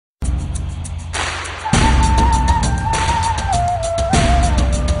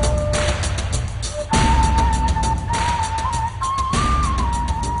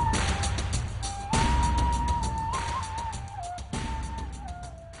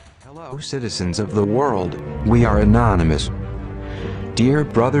Hello citizens of the world, we are anonymous. Dear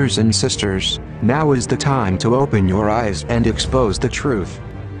brothers and sisters, now is the time to open your eyes and expose the truth.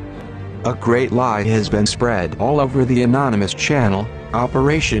 A great lie has been spread all over the anonymous channel,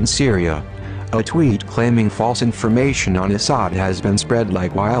 Operation Syria. A tweet claiming false information on Assad has been spread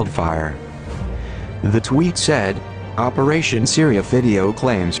like wildfire. The tweet said, Operation Syria video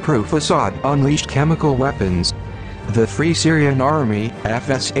claims proof Assad unleashed chemical weapons. The Free Syrian Army,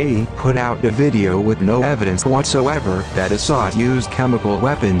 FSA, put out a video with no evidence whatsoever that Assad used chemical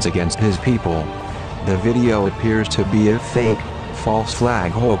weapons against his people. The video appears to be a fake, false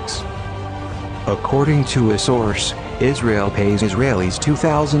flag hoax. According to a source, Israel pays Israelis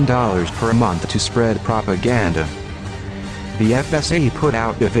 $2,000 per month to spread propaganda. The FSA put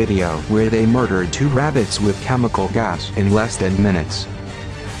out a video where they murdered 2 rabbits with chemical gas in less than minutes.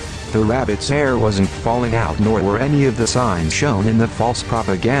 The rabbit's hair wasn't falling out, nor were any of the signs shown in the false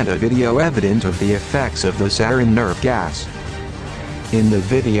propaganda video evident of the effects of the Sarin nerve gas. In the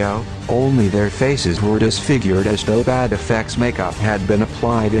video, only their faces were disfigured as though bad effects makeup had been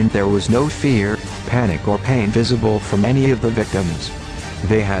applied, and there was no fear, panic or pain visible from any of the victims.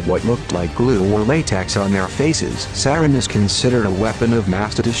 They had what looked like glue or latex on their faces. Sarin is considered a weapon of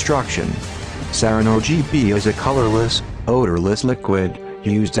mass destruction. Sarin or GB is a colorless, odorless liquid,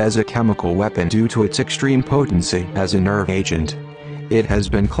 used as a chemical weapon due to its extreme potency as a nerve agent. It has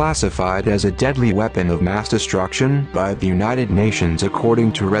been classified as a deadly weapon of mass destruction by the United Nations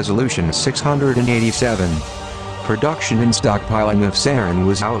according to Resolution 687. Production and stockpiling of sarin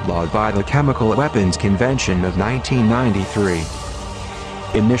was outlawed by the Chemical Weapons Convention of 1993.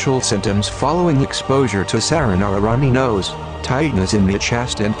 Initial symptoms following exposure to sarin are a runny nose, tightness in the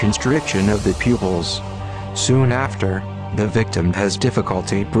chest and constriction of the pupils. Soon after, the victim has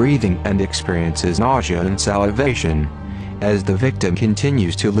difficulty breathing and experiences nausea and salivation. As the victim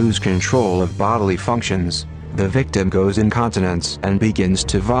continues to lose control of bodily functions, the victim goes incontinence and begins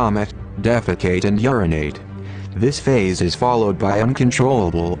to vomit, defecate and urinate. This phase is followed by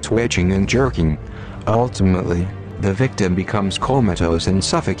uncontrollable twitching and jerking. Ultimately, the victim becomes comatose and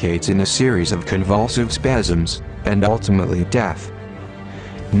suffocates in a series of convulsive spasms, and ultimately death.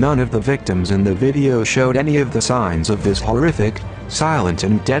 None of the victims in the video showed any of the signs of this horrific, silent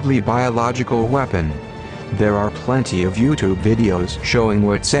and deadly biological weapon. There are plenty of YouTube videos showing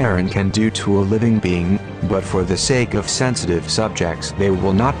what sarin can do to a living being, but for the sake of sensitive subjects they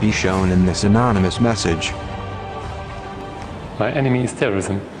will not be shown in this anonymous message. My enemy is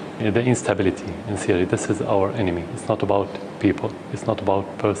terrorism, the instability in Syria. This is our enemy. It's not about people, it's not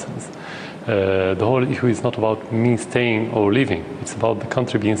about persons. The whole issue is not about me staying or leaving. It's about the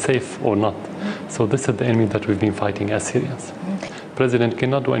country being safe or not. So this is the enemy that we've been fighting as Syrians. President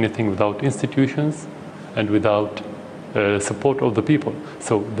cannot do anything without institutions and without support of the people.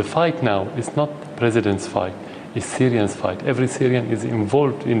 So the fight now is not president's fight, it's Syrians' fight. Every Syrian is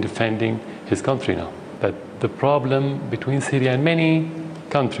involved in defending his country now. That the problem between Syria and many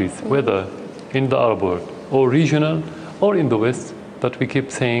countries, whether in the Arab world or regional or in the West, that we keep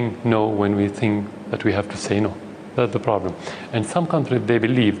saying no when we think that we have to say no. That's the problem. And some countries, they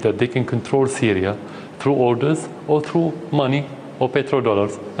believe that they can control Syria through orders or through money or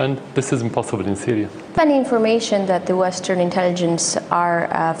petrodollars, and this is impossible in Syria. Any information that the Western intelligence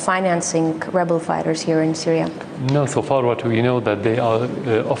are financing rebel fighters here in Syria? No, so far what we know that they are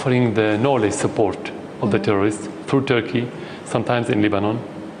offering the knowledge support of the terrorists through Turkey, sometimes in Lebanon,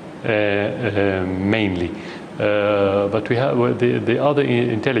 mainly. But we have the other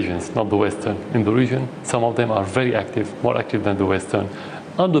intelligence, not the Western, in the region. Some of them are very active, more active than the Western,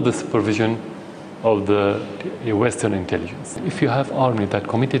 under the supervision of the Western intelligence. If you have army that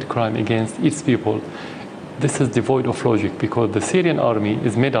committed crime against its people, this is devoid of logic, because the Syrian army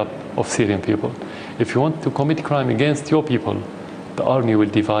is made up of Syrian people. If you want to commit crime against your people, the army will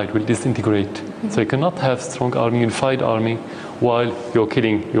divide, will disintegrate. So you cannot have strong army, unified army, while you're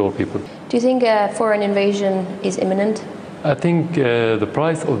killing your people. Do you think a foreign invasion is imminent? I think the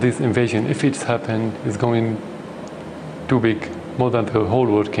price of this invasion, if it's happened, is going too big, more than the whole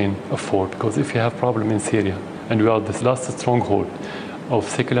world can afford. Because if you have problem in Syria, and we are the last stronghold of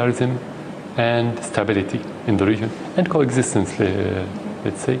secularism and stability in the region, and coexistence,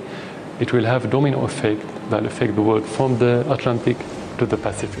 let's say, it will have a domino effect that will affect the world from the Atlantic to the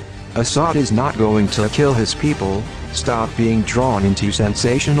Pacific. Assad is not going to kill his people. Stop being drawn into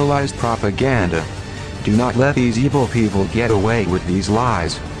sensationalized propaganda. Do not let these evil people get away with these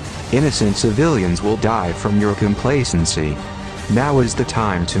lies. Innocent civilians will die from your complacency. Now is the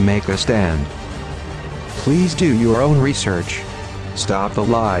time to make a stand. Please do your own research. Stop the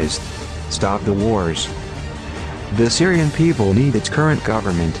lies. Stop the wars. The Syrian people need its current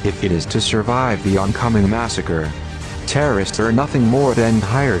government if it is to survive the oncoming massacre. Terrorists are nothing more than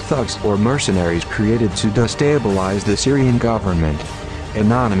hired thugs or mercenaries created to destabilize the Syrian government.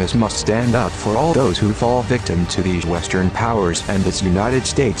 Anonymous must stand up for all those who fall victim to these Western powers and this United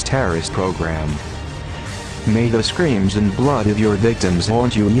States terrorist program. May the screams and blood of your victims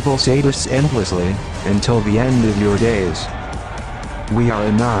haunt you evil sadists endlessly, until the end of your days. We are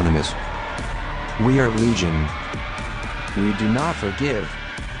Anonymous. We are Legion. We do not forgive.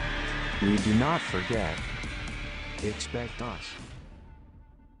 We do not forget. Expect us.